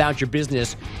you go about your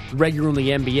business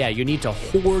regularly in the NBA. You need to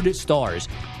hoard stars.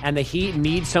 And the Heat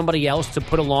need somebody else to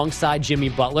put alongside Jimmy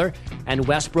Butler. And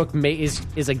Westbrook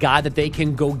is a guy that they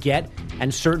can go get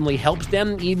and certainly helps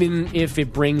them, even if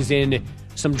it brings in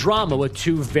some drama with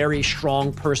two very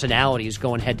strong personalities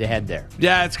going head-to-head there.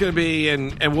 Yeah, it's going to be,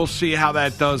 and we'll see how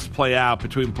that does play out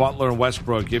between Butler and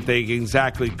Westbrook, if they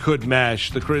exactly could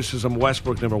mesh. The criticism,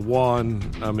 Westbrook, number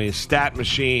one, stat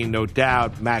machine, no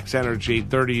doubt, max energy,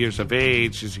 30 years of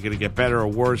age. Is he going to get better or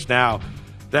worse now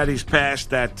that he's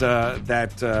past that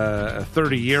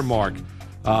 30-year mark?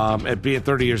 At being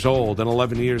 30 years old and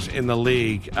 11 years in the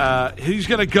league. He's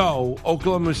going to go.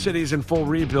 Oklahoma City's in full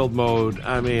rebuild mode.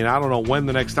 I don't know when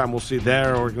the next time we'll see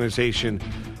their organization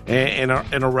in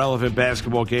a relevant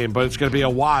basketball game, but it's going to be a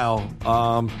while.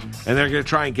 And they're going to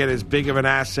try and get as big of an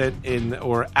asset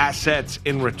assets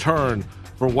in return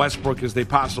for Westbrook as they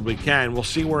possibly can. We'll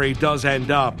see where he does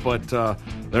end up, but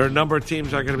there are a number of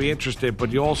teams that are going to be interested,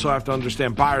 but you also have to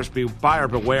understand buyer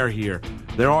beware here.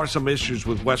 There are some issues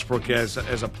with Westbrook as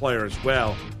a player as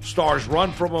well. Stars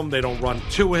run from him. They don't run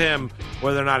to him.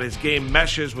 Whether or not his game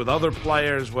meshes with other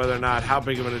players, whether or not how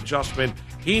big of an adjustment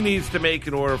he needs to make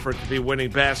in order for it to be winning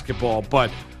basketball. But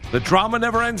the drama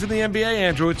never ends in the NBA,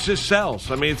 Andrew. It just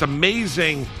sells. It's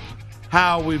amazing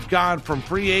how we've gone from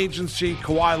free agency,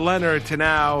 Kawhi Leonard, to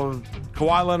now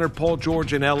Kawhi Leonard, Paul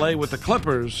George in L.A. with the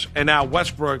Clippers, and now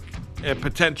Westbrook, a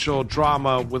potential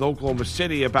drama with Oklahoma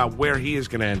City about where he is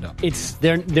going to end up.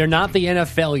 They're not the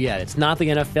NFL yet. It's not the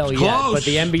NFL yet, but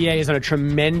the NBA has done a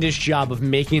tremendous job of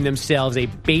making themselves a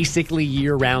basically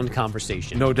year-round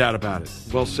conversation. No doubt about it.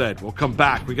 Well said. We'll come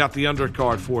back. We got the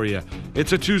undercard for you.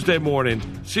 It's a Tuesday morning,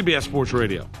 CBS Sports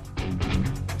Radio.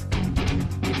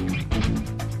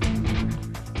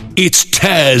 It's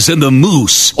Taz and the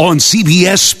Moose on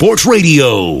CBS Sports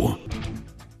Radio.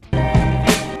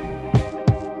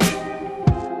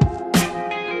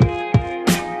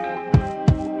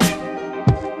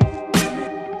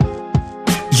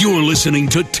 You're listening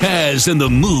to Taz and the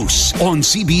Moose on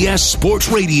CBS Sports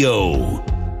Radio.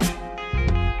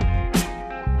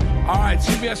 All right,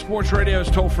 CBS Sports Radio's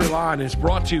toll-free line is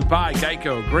brought to you by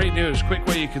Geico. Great news, quick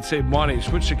way you can save money.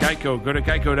 Switch to Geico. Go to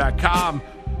geico.com,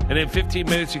 and in 15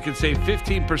 minutes you can save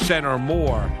 15% or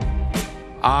more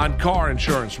on car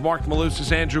insurance. Mark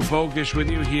Malusis, Andrew Bogish with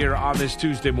you here on this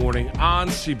Tuesday morning on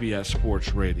CBS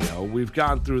Sports Radio. We've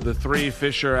gone through the three.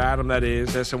 Fisher, Adam, that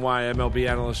is, SNY MLB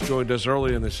analyst, joined us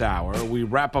early in this hour. We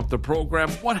wrap up the program.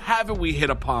 What haven't we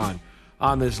hit upon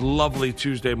on this lovely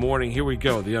Tuesday morning? Here we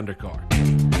go, the undercard.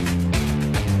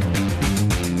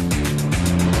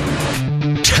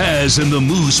 Taz and the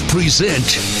Moose present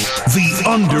the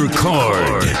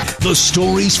Undercard. The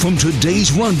stories from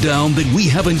today's rundown that we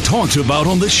haven't talked about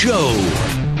on the show.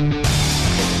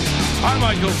 Hi,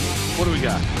 Michael. What do we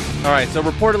got? All right, so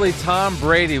reportedly Tom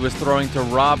Brady was throwing to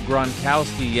Rob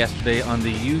Gronkowski yesterday on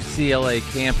the UCLA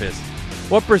campus.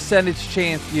 What percentage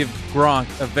chance do you have Gronk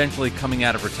eventually coming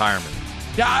out of retirement?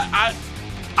 Yeah,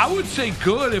 I would say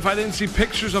good if I didn't see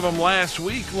pictures of him last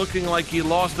week looking like he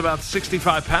lost about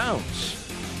 65 pounds.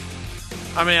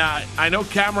 I mean, I know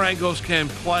camera angles can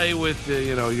play with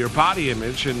your body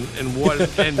image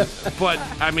but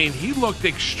I mean, he looked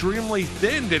extremely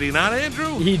thin, did he not,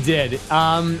 Andrew? He did.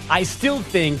 I still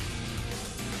think,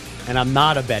 and I'm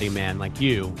not a betting man like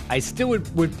you, I still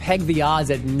would peg the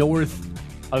odds at north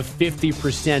of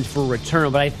 50% for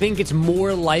return, but I think it's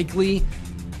more likely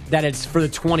that it's for the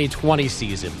 2020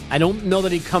 season. I don't know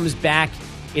that he comes back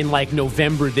in like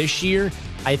November this year.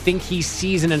 I think he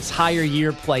sees an entire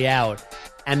year play out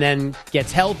and then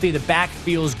gets healthy, the back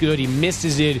feels good, he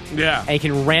misses it, and he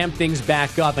can ramp things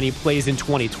back up, and he plays in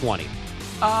 2020.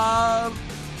 I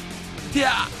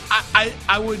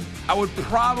would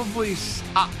probably.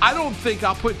 I don't think,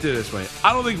 I'll put it this way,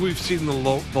 I don't think we've seen the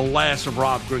last of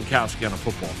Rob Gronkowski on a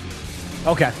football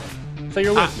field. Okay. So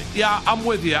you're with me. Yeah, I'm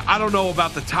with you. I don't know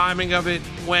about the timing of it.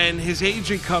 When his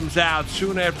agent comes out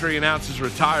soon after he announces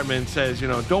retirement, says,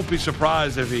 don't be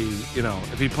surprised if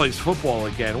he plays football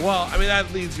again. Well, I mean,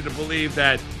 that leads you to believe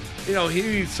that, he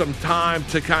needs some time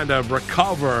to kind of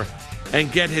recover and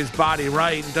get his body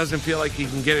right, and doesn't feel like he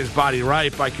can get his body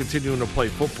right by continuing to play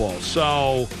football.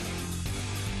 So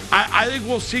I think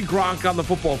we'll see Gronk on the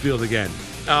football field again.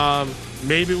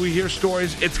 Maybe we hear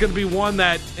stories. It's going to be one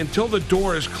that, until the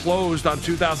door is closed on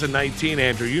 2019,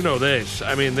 Andrew, you know this.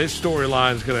 I mean, this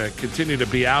storyline is going to continue to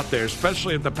be out there,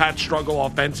 especially if the Pats struggle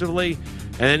offensively.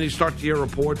 And then you start to hear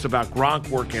reports about Gronk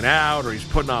working out, or he's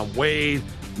putting on weight.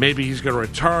 Maybe he's going to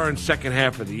return second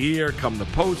half of the year, come the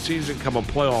postseason, come a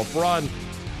playoff run.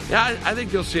 Yeah, I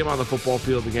think you'll see him on the football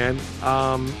field again.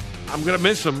 I'm going to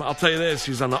miss him. I'll tell you this.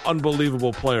 He's an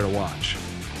unbelievable player to watch.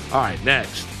 All right,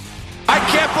 next. I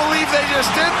can't believe they just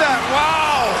did that.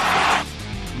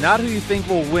 Wow. Not who you think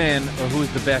will win or who's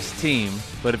the best team,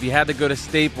 but if you had to go to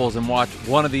Staples and watch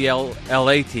one of the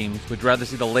LA teams, would you rather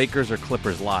see the Lakers or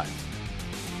Clippers live?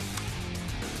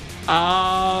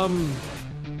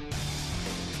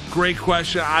 Great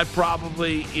question. I'd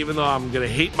probably, even though I'm going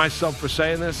to hate myself for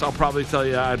saying this, I'll probably tell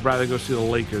you I'd rather go see the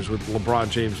Lakers with LeBron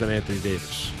James and Anthony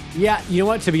Davis. Yeah, you know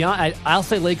what? To be honest, I'll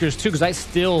say Lakers too, because I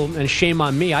still, and shame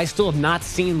on me, I still have not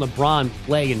seen LeBron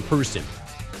play in person.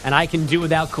 And I can do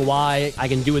without Kawhi. I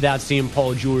can do without seeing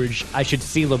Paul George. I should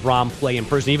see LeBron play in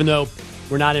person. Even though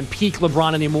we're not in peak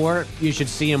LeBron anymore, you should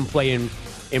see him play in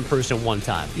person one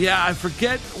time. Yeah, I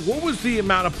forget. What was the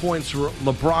amount of points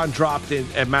LeBron dropped in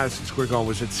at Madison Square Garden?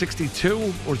 Was it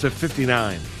 62 or was it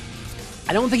 59?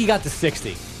 I don't think he got to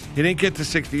 60. He didn't get to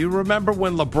 60. You remember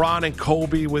when LeBron and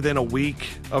Kobe, within a week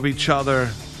of each other,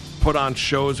 put on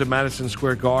shows at Madison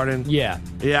Square Garden? Yeah.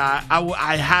 Yeah,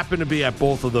 I happened to be at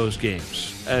both of those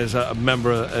games as a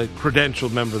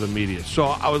credentialed member of the media. So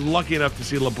I was lucky enough to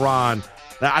see LeBron.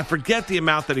 I forget the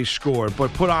amount that he scored,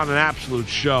 but put on an absolute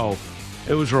show.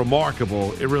 It was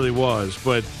remarkable. It really was.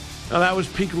 But that was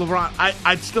peak LeBron.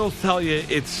 I'd still tell you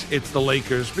it's the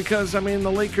Lakers because, I mean,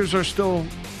 the Lakers are still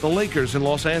the Lakers in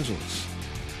Los Angeles.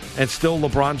 And still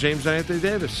LeBron James and Anthony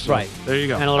Davis. So right. There you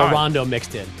go. And a little Rondo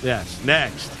mixed in. Yes.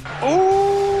 Next.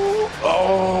 Ooh.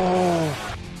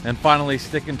 Oh. And finally,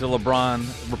 sticking to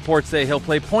LeBron, reports say he'll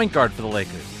play point guard for the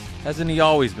Lakers. Hasn't he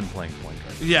always been playing point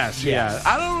guard? Yes, yeah.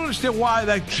 I don't understand why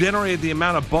that generated the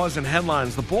amount of buzz and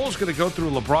headlines. The ball's going to go through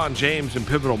LeBron James in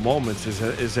pivotal moments,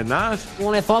 is it not?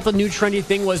 Well, I thought the new trendy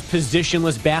thing was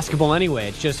positionless basketball anyway.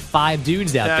 It's just five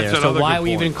dudes out there. So why are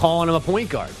we even calling him a point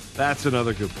guard? That's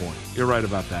another good point. You're right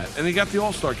about that. And you got the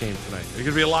All-Star game tonight. Are you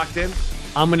going to be locked in?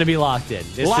 I'm going to be locked in.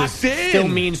 This still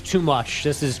means too much.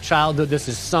 This is childhood. This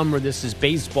is summer. This is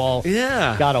baseball.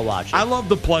 Yeah. Got to watch it. I love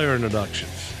the player introductions.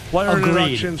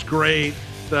 Introductions, great.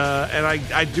 And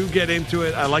I do get into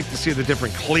it. I like to see the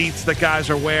different cleats that guys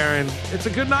are wearing. It's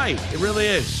a good night. It really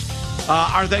is.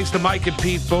 Our thanks to Mike and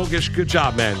Pete Bogusch. Good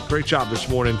job, man. Great job this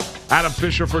morning. Adam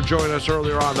Fisher for joining us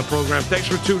earlier on the program. Thanks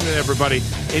for tuning in, everybody.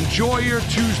 Enjoy your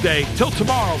Tuesday. Till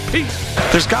tomorrow. Peace.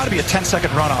 There's got to be a 10-second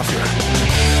runoff here.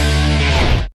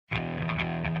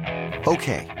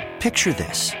 Okay, picture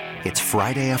this. It's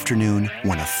Friday afternoon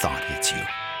when a thought hits you.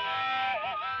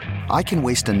 I can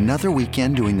waste another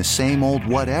weekend doing the same old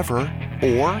whatever,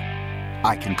 or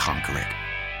I can conquer it.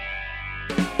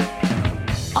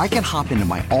 I can hop into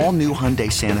my all-new Hyundai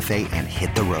Santa Fe and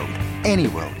hit the road. Any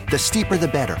road. The steeper, the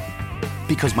better.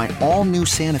 Because my all-new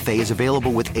Santa Fe is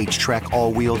available with H-Track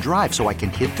all-wheel drive, so I can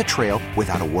hit the trail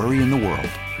without a worry in the world.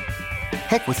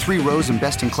 Heck, with 3 rows and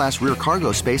best-in-class rear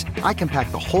cargo space, I can pack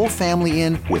the whole family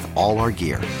in with all our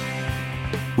gear.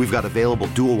 We've got available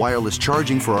dual wireless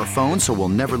charging for our phones, so we'll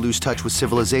never lose touch with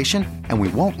civilization, and we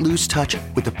won't lose touch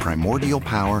with the primordial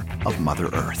power of Mother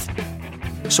Earth.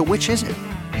 So which is it?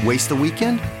 Waste the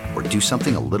weekend or do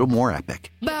something a little more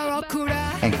epic?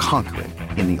 And conquer it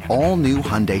in the all-new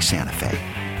Hyundai Santa Fe.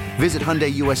 Visit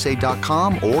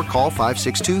HyundaiUSA.com or call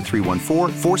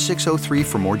 562-314-4603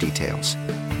 for more details.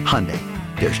 Hyundai,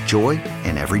 there's joy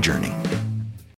in every journey.